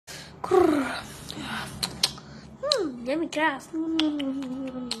Yummy grass.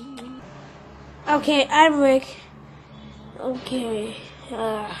 Okay, I'm awake. Okay.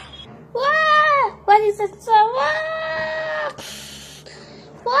 What is that sound?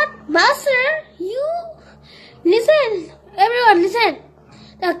 What? Master? You? Listen. Everyone, listen.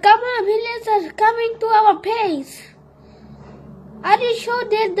 The Kama villains are coming to our base. Are you sure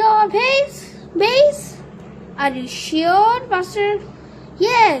they're our base? Are you sure, Master?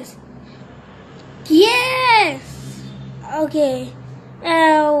 Yes. Yes. Okay.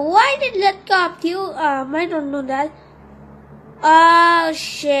 Why did that go up to you? I don't know that. Oh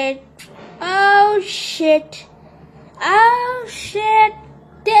shit. Oh shit. Oh shit.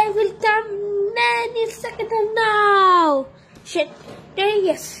 They will come any second now. Shit.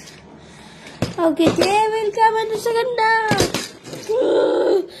 Yes. Okay, they will come any second now.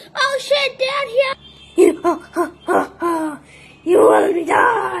 Oh shit, they are here. You will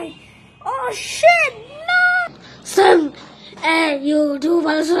die. Oh shit, no. Son, and you do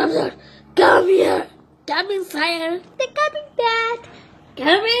something. Come here. Coming, sire. They're coming back.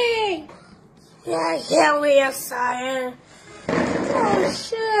 Coming. Yeah, here we are, sire. Oh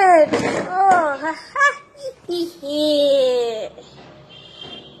shit. Oh, ha ha.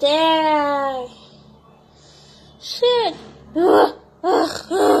 There. Shit.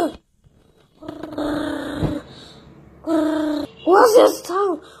 What's this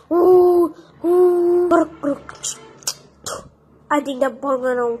sound? I think the bomb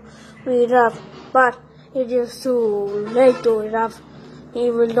will erupt, but it is too late to erupt. He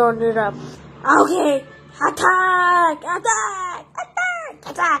will not erupt. Okay, attack! Attack! Attack!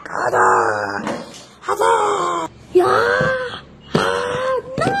 Attack! Attack! Attack! Yeah! No!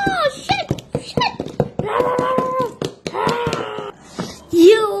 Shit! Shit!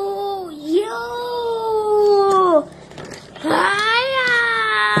 You!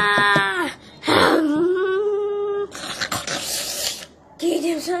 Get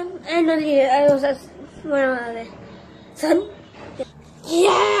him, son. I know I was at son.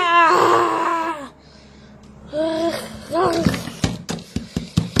 Yeah!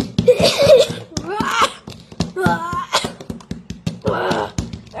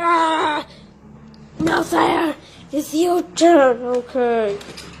 Now, sire, it's your turn. Okay.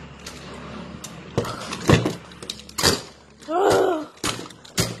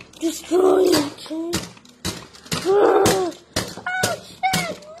 Destroy